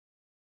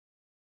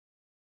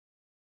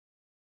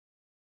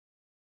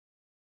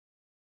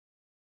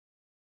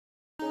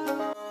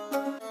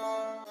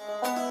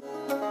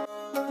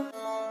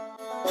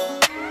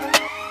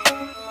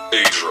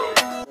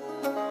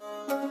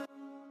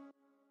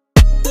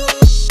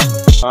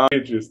I'm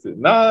interested.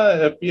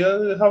 Nah,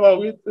 FPL, how about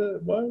with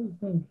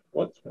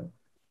what's man?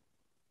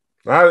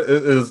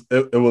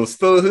 It will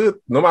still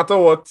hurt no matter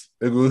what.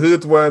 It will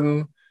hurt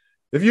when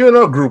if you're in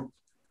a group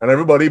and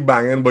everybody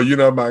banging, but you're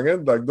not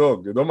banging, like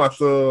dog, it don't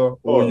matter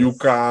you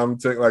calm,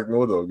 take like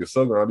no dog, you're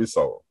still gonna be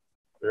sour.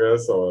 Yeah,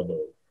 sour dog.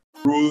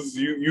 Rules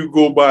you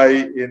go by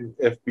in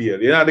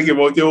FPL. You don't have to give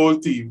out your whole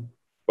team,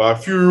 but a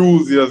few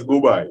rules you just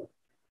go by.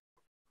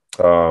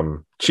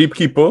 Cheap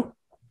keeper.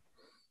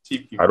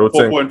 I don't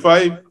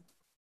 4.5.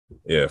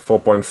 Yeah,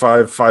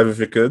 4.5, 5 if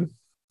you could.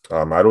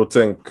 I don't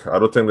think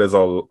there's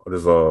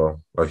a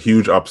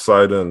huge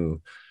upside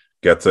in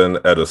getting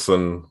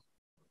Edison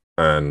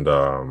and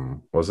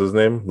what's his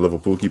name?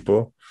 Liverpool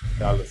keeper.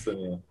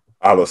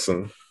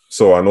 Allison.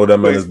 So I know that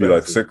man is be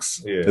like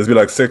 6. Yeah. It's be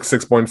like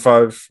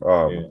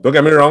 6.5. Don't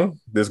get me wrong,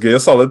 this gave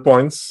us solid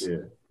points. Yeah.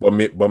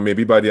 But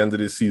maybe by the end of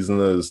the season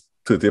is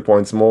 30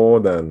 points more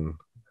than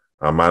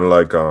a man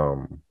like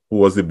who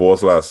was the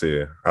boss last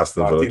year,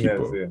 Aston Villa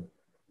keeper. Yeah.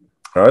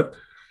 All right.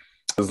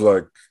 It's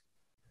like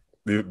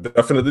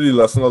definitely the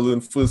lesson I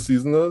learned first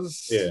season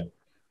is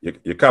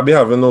you can't be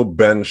having no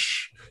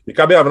bench. You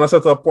can't be having a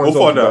set of points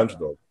off the bench,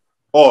 though.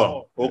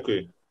 Oh,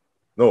 okay.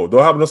 No,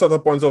 don't have no set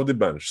of points off the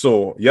bench.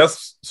 So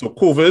yes, so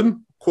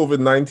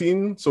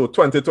COVID-19, so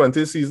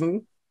 2020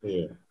 season.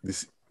 Yeah.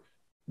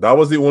 That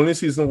was the only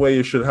season where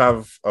you should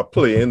have a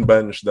playing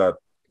bench that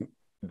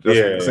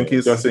just in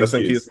case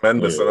men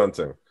miss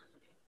anything.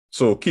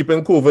 So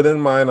keeping COVID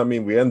in mind, I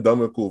mean, we ain't done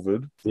with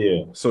COVID.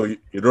 Yeah. So you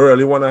don't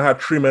really want to have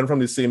 3 men from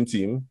the same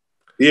team.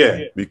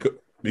 Yeah.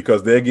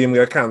 Because their game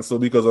got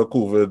canceled because of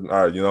COVID.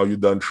 All right, you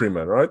done 3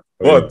 men, right?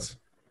 But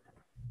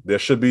there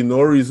should be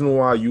no reason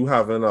why you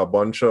having a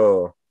bunch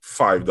of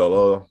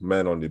 $5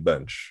 men on the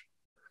bench.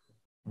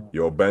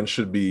 Your bench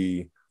should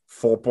be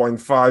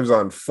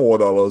 4.5s and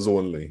 $4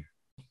 only.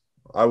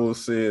 I will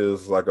say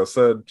is, like I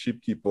said,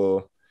 cheap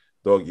keeper,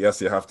 dog, yes,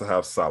 you have to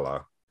have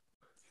Salah.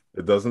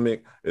 It does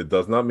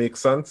not make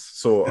sense.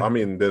 So I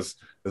mean, there's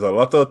a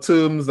lot of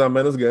terms that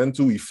men is getting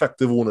to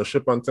effective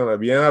ownership until like,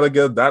 we ain't how to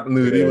get that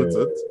nerdy with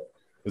it.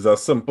 It's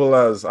as simple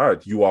as, all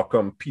right, you are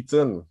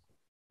competing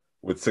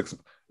with 6.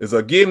 It's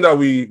a game that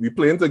we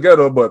playing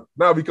together, but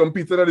now we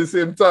competing at the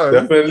same time.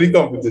 Definitely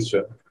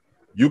competition.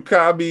 You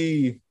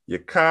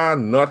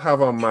cannot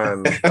have a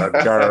man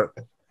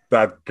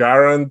that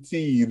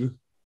guaranteed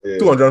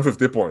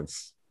 250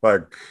 points.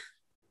 Like,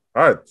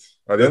 all right.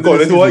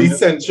 According to what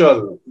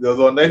essential. There's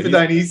one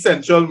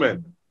essential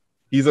man.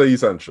 He's an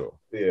essential.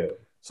 Yeah.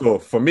 So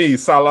for me,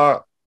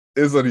 Salah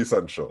is an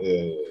essential.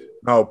 Yeah.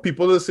 Now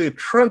people will say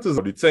Trent is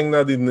the thing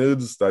that the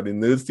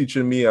nerds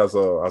teaching me as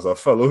a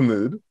fellow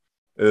nerd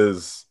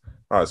is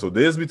all right. So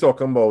they's be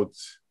talking about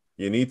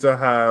you need to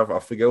have, I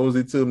forget what was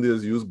the term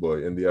there's used by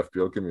in the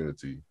FPL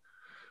community.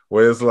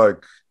 Where it's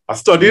like I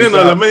studied it,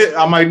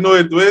 I might know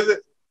it. Where is it?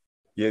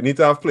 You need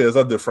to have players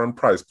at different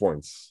price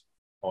points.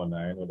 Oh no,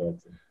 I know that.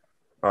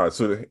 All right,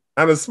 so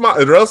and it's smart.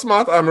 It's real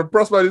smart. I'm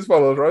impressed by these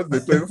fellows, right? They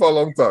played for a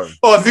long time.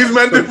 Oh, these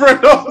men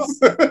different.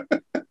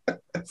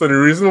 So the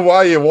reason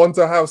why you want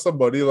to have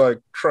somebody like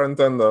Trent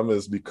and them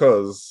is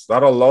because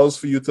that allows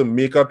for you to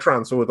make a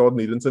transfer without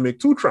needing to make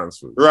 2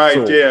 transfers. Right?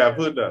 So, yeah, I've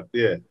heard that.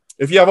 Yeah.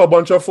 If you have a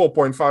bunch of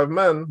 4.5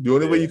 men, the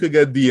only way you could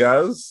get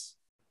Diaz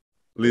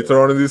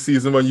later on in the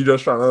season when you're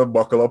just trying to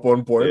buckle up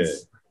on points. Yeah.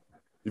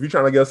 If you're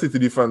trying to get a City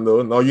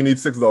defender, now you need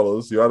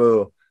 $6. You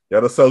had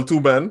to sell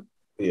 2 men.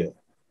 Yeah.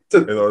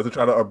 In order to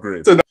try to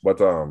upgrade. But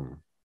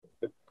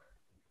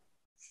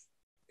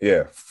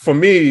for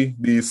me,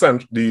 the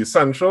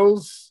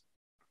essentials,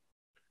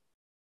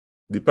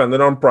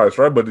 depending on price,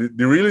 right? But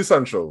the real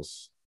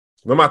essentials,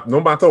 no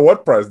matter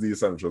what price the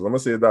essentials, I'm gonna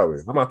say it that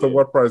way. No matter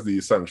what price the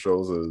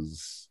essentials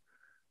is,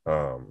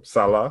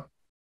 Salah,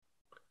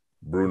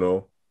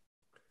 Bruno,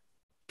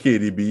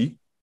 KDB,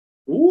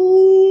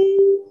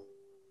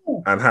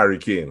 and Harry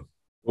Kane.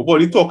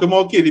 Nobody talking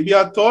about KDB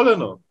at all, you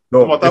know.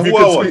 No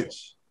matter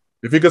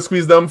if you could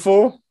squeeze them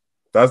 4,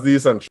 that's the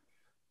essential.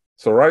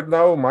 So right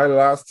now, my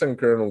last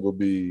tinkering will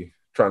be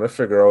trying to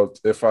figure out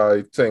if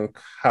I think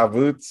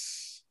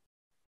Havertz.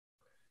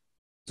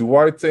 Do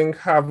I think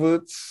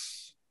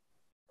Havertz?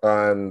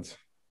 And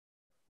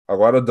I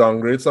got to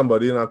downgrade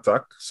somebody in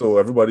attack. So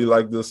everybody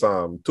like this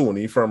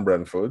Tony from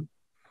Brentford.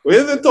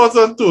 Where's the thoughts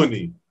on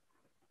Tony?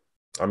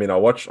 I mean, I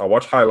watch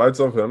highlights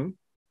of him.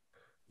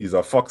 He's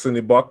a fox in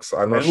the box.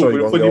 I'm not sure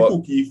you're going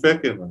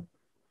to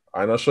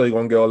I'm not sure he's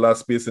going to get all that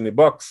space in the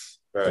box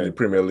in the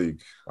Premier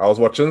League. I was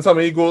watching some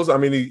of his goals. I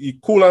mean, he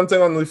cool and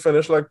thing on the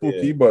finish like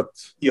Pookie, but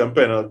he on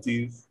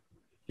penalties.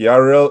 He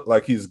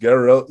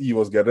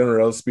was getting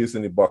real space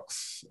in the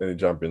box in the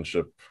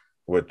championship,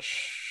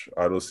 which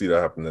I don't see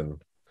that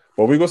happening.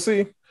 But we go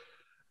see.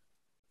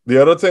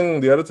 The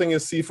other thing you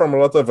see from a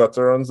lot of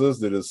veterans is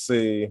they just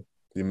say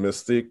the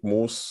mistake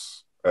most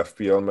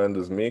FPL men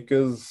just make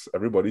is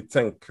everybody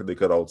think they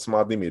could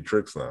outsmart the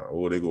matrix now,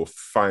 or they go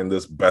find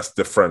this best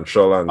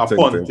differential and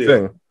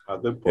thing.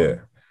 Yeah.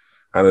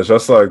 And it's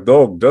just like,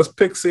 dog, just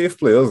pick safe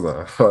players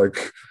now.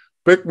 Like,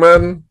 pick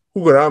men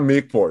who gonna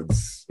make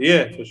points.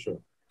 Yeah, for sure.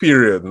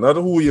 Period. Not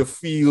who you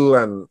feel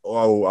and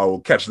oh, I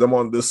will catch them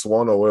on this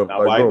one or whatever.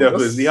 Now, like, I bro,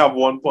 definitely have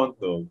 1 point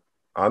though.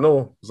 I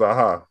know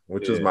Zaha,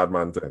 which is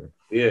madman thing.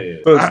 Yeah.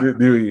 But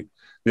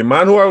the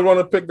man who I would want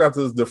to pick that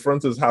is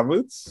different is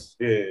Havertz.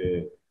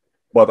 Yeah.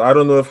 But I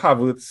don't know if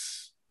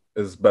Havertz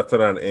is better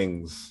than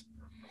Ings.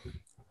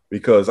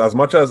 Because as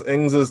much as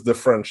Ings is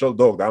differential,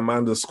 dog, that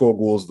man does score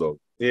goals, though.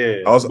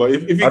 Yeah. But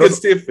if he can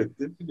stay fit,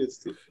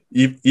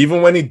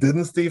 even when he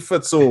didn't stay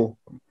fit, so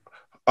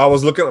I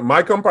was looking at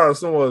my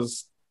comparison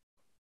was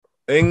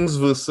Ings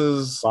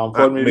versus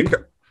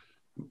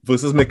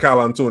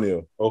Mikel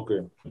Antonio. Okay.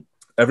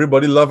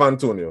 Everybody love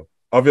Antonio.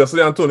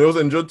 Obviously, Antonio's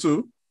injured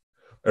too.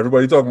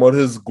 Everybody talking about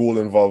his goal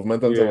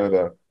involvement and things like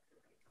that.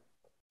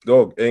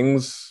 Dog,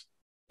 Ings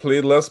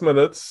played less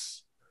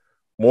minutes,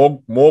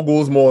 more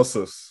goals, more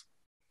assists.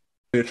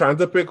 You're trying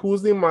to pick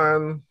who's the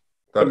man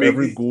that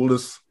every goal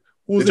is.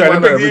 Who's the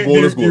man that every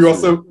goal is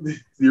goal?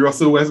 The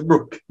Russell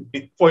Westbrook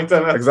point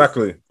and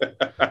exactly.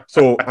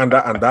 So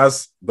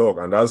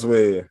that's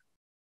where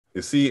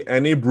you see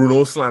any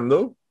Bruno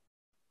slander.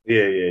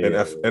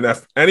 And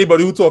if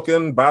anybody who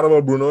talking bad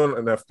about Bruno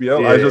and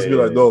FPL, I just be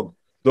like, dog,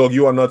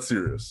 you are not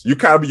serious. You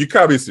can't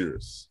be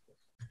serious.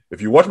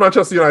 If you watch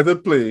Manchester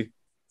United play,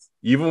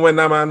 even when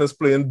that man is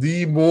playing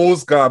the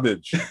most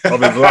garbage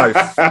of his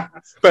life,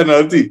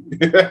 penalty.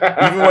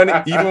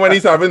 even when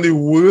he's having the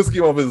worst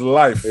game of his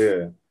life,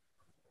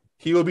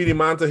 he will be the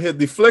man to hit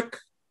the flick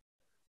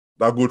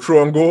that go through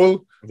on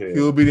goal. He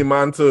will be the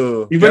man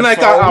to even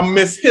like a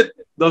miss hit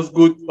does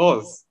good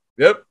us.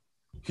 Yep.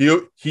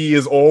 He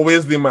is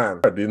always the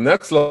man. The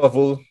next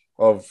level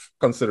of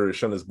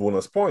consideration is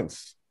bonus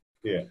points.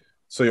 Yeah.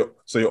 So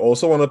you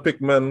also want to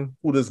pick men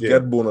who just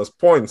get bonus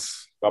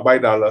points. Bye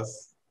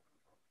Dallas.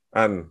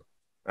 And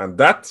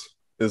that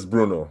is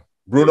Bruno.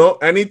 Bruno,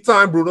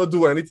 anytime Bruno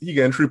do anything, he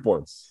get 3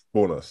 points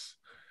bonus.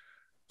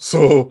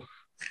 So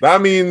that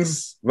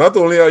means not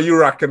only are you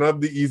racking up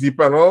the easy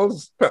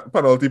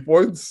penalty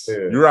points,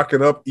 you're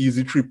racking up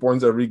easy 3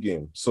 points every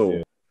game.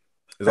 So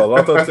there's a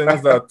lot of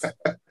things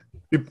that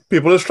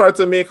people just try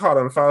to make hard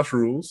and fast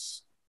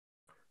rules,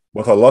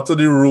 but a lot of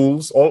the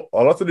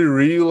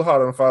real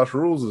hard and fast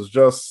rules is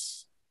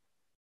just,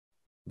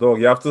 dog,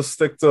 you have to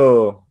stick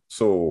to,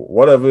 so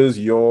whatever is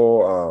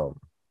your,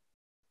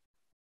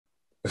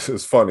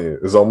 it's funny,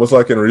 it's almost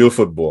like in real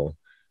football.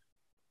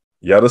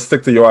 You have to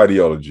stick to your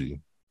ideology.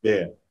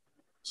 Yeah.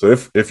 So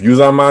if use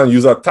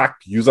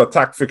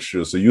attack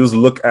fixtures, so you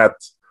look at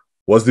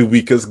what's the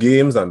weakest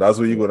games, and that's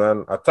where you're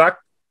going to attack.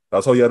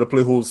 That's how you have to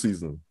play whole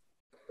season.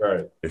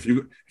 Right. If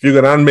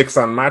you're gonna mix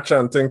and match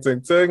and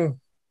ting,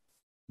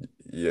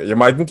 you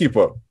mightn't keep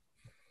up.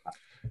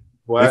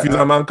 Well, if you're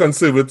a man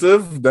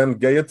conservative, then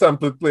get your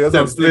template players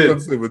and stay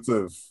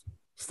conservative.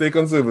 Stay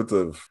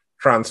conservative.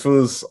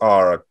 Transfers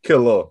are a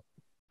killer.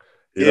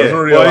 He doesn't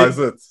realize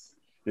it.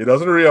 He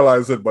doesn't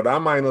realize it, but that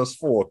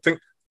 -4.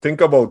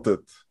 Think about it.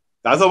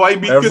 That's how I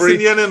beat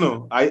Christian, you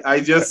know.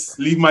 I just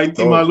leave my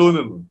team alone,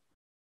 you know.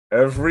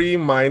 Every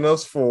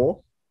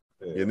 -4.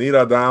 You need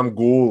a damn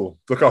goal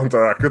to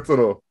counteract it, you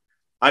know.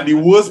 And the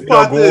worst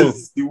part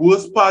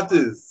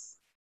is,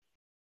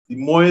 the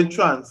more you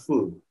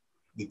transfer,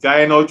 the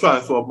guy now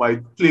transfer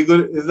might play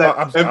good. It's like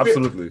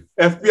absolutely.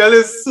 FPL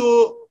is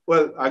so,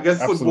 well, I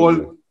guess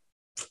football,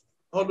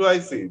 how do I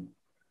say it?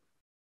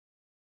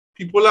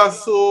 People are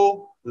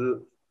so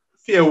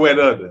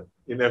fair-weathered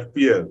in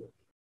FPL.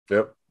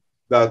 Yep.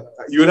 That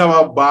you would have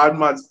a bad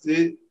match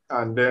day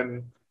and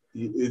then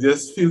it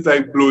just feels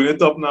like blowing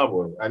it up now,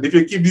 boy. And if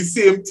you keep the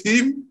same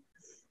team,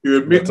 you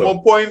will make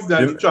more points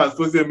than the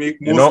transfers you make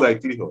most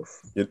likely.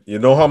 You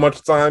know how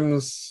much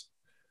times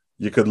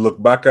you could look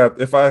back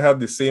at, if I had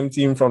the same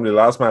team from the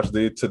last match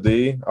day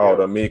today, I would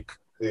have make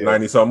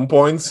 90-something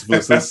points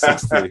versus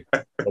 60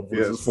 or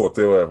versus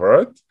 40 or whatever,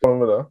 right?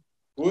 Remember that?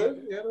 Well,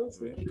 yeah, that's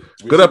it.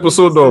 Good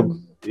episode, dog.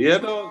 Yeah,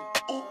 dog.